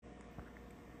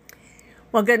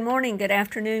Well, good morning, good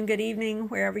afternoon, good evening,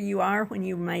 wherever you are when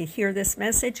you may hear this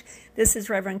message. This is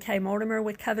Reverend Kay Mortimer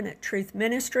with Covenant Truth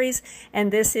Ministries,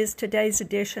 and this is today's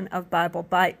edition of Bible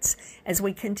Bites as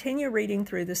we continue reading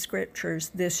through the scriptures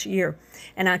this year.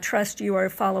 And I trust you are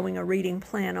following a reading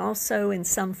plan also in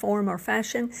some form or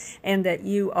fashion, and that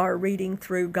you are reading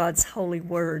through God's holy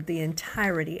word, the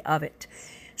entirety of it,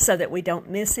 so that we don't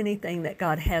miss anything that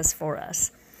God has for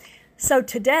us. So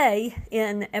today,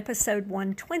 in episode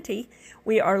 120,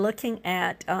 we are looking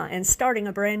at and starting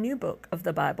a brand new book of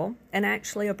the Bible, and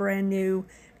actually a brand new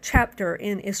chapter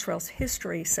in Israel's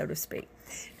history, so to speak.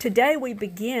 Today we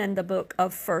begin the book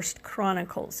of 1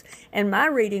 Chronicles, and my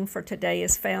reading for today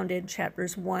is found in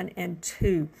chapters 1 and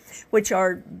 2, which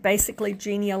are basically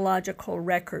genealogical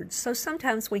records. So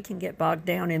sometimes we can get bogged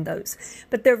down in those,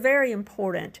 but they're very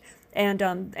important. And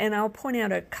I'll point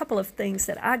out a couple of things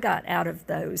that I got out of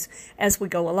those as we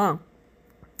go along.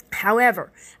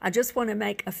 However, I just want to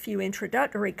make a few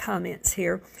introductory comments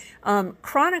here.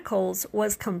 Chronicles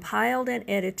was compiled and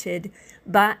edited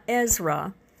by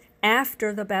Ezra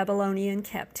after the Babylonian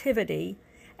captivity,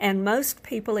 and most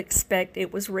people expect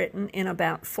it was written in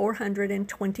about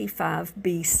 425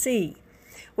 BC,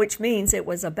 which means it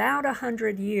was about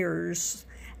 100 years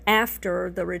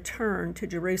after the return to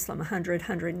Jerusalem,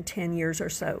 110 years or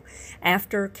so,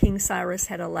 after King Cyrus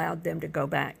had allowed them to go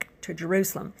back to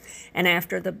Jerusalem, and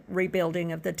after the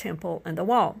rebuilding of the temple and the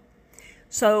wall.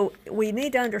 So we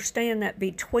need to understand that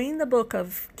between the book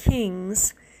of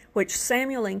Kings, which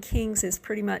Samuel and Kings is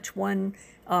pretty much one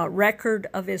record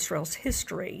of Israel's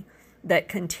history that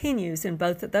continues in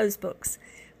both of those books.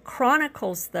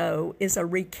 Chronicles, though, is a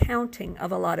recounting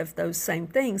of a lot of those same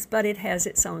things, but it has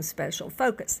its own special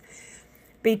focus.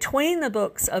 Between the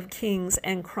books of Kings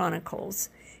and Chronicles,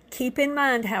 keep in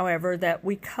mind, however, that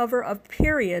we cover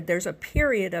there's a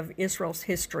period of Israel's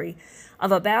history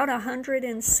of about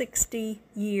 160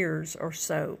 years or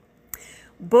so.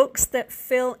 Books that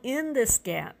fill in this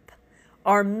gap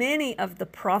are many of the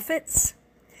prophets,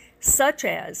 such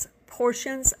as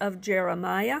portions of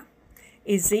Jeremiah,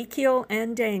 Ezekiel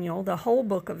and Daniel, the whole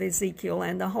book of Ezekiel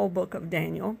and the whole book of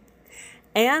Daniel,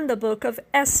 and the book of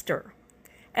Esther,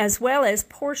 as well as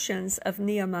portions of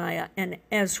Nehemiah and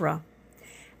Ezra.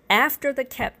 After the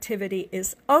captivity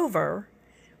is over,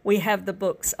 we have the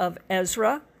books of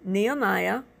Ezra,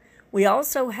 Nehemiah. We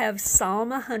also have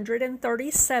Psalm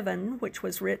 137, which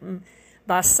was written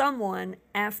by someone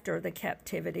after the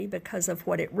captivity because of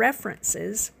what it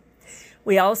references.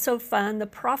 We also find the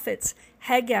prophets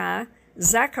Haggai,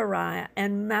 Zechariah,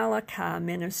 and Malachi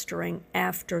ministering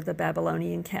after the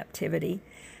Babylonian captivity.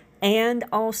 And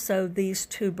also these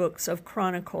two books of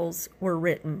Chronicles were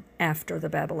written after the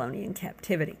Babylonian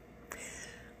captivity.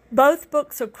 Both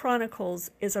books of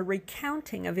Chronicles is a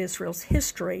recounting of Israel's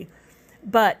history,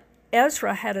 but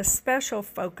Ezra had a special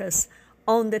focus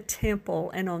on the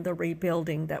temple and on the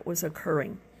rebuilding that was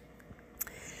occurring.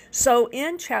 So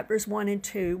in chapters 1 and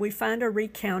 2, we find a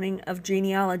recounting of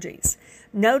genealogies.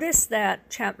 Notice that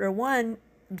chapter 1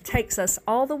 takes us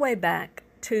all the way back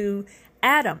to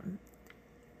Adam.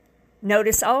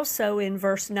 Notice also in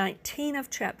verse 19 of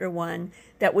chapter 1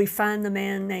 that we find the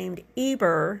man named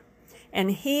Eber,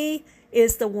 and he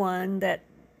is the one that,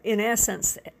 in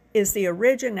essence, is the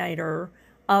originator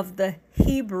of the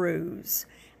Hebrews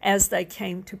as they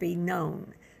came to be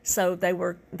known. So they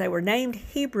were named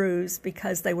Hebrews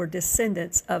because they were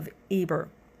descendants of Eber.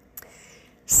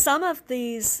 Some of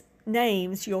these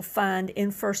names you'll find in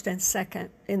the first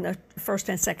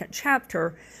and second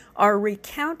chapter are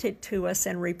recounted to us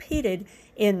and repeated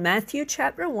in Matthew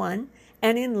chapter 1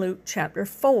 and in Luke chapter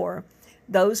 4.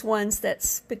 Those ones that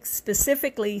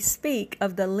specifically speak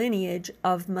of the lineage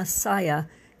of Messiah,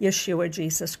 Yeshua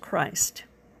Jesus Christ.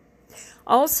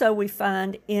 Also, we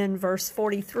find in verse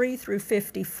 43 through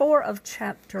 54 of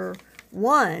chapter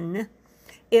 1,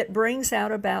 it brings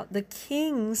out about the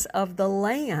kings of the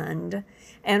land.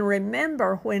 And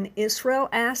remember, when Israel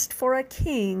asked for a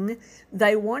king,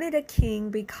 they wanted a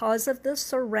king because of the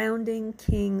surrounding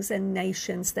kings and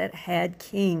nations that had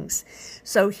kings.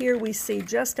 So here we see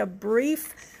just a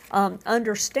brief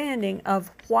understanding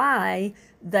of why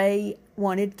they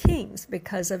wanted kings,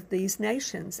 because of these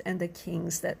nations and the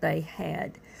kings that they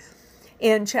had.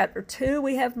 In chapter 2,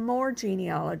 we have more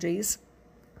genealogies,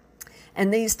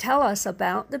 and these tell us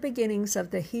about the beginnings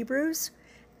of the Hebrews,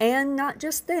 and not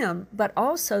just them, but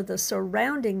also the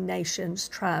surrounding nations,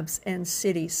 tribes, and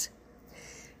cities.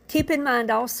 Keep in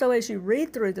mind also as you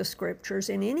read through the scriptures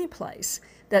in any place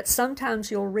that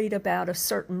sometimes you'll read about a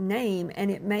certain name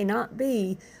and it may not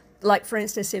be, like for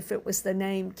instance, if it was the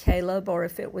name Caleb or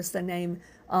if it was the name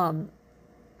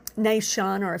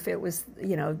Nahshon, or if it was,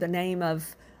 the name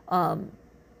of, I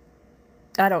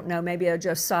don't know, maybe a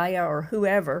Josiah or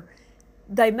whoever,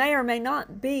 they may or may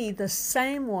not be the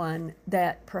same one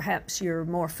that perhaps you're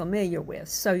more familiar with.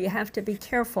 So you have to be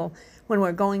careful when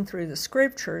we're going through the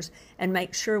scriptures and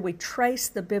make sure we trace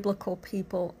the biblical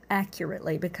people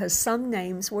accurately, because some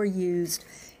names were used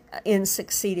in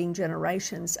succeeding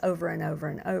generations over and over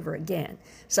and over again.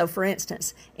 So for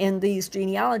instance, in these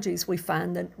genealogies we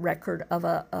find the record of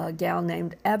a gal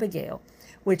named Abigail,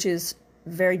 which is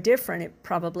very different. It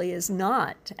probably is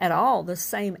not at all the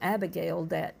same Abigail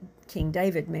that King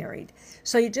David married.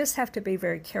 So you just have to be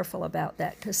very careful about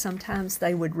that, because sometimes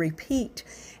they would repeat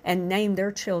and name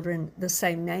their children the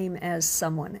same name as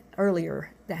someone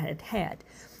earlier that had.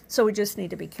 So we just need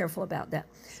to be careful about that.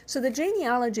 So the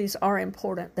genealogies are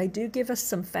important. They do give us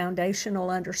some foundational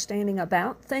understanding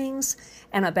about things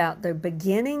and about the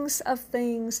beginnings of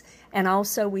things. And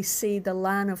also we see the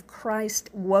line of Christ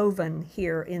woven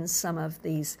here in some of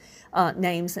these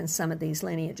names and some of these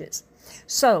lineages.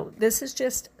 So this is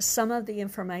just some of the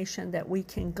information that we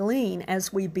can glean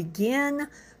as we begin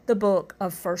the book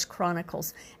of 1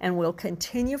 Chronicles. And we'll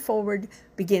continue forward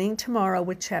beginning tomorrow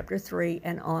with chapter 3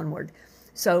 and onward.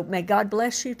 So may God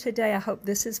bless you today. I hope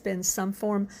this has been some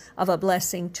form of a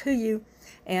blessing to you.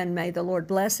 And may the Lord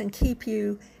bless and keep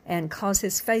you and cause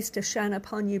his face to shine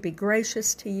upon you, be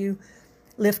gracious to you,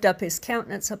 lift up his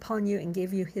countenance upon you, and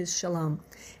give you his shalom.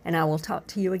 And I will talk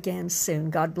to you again soon.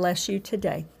 God bless you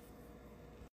today.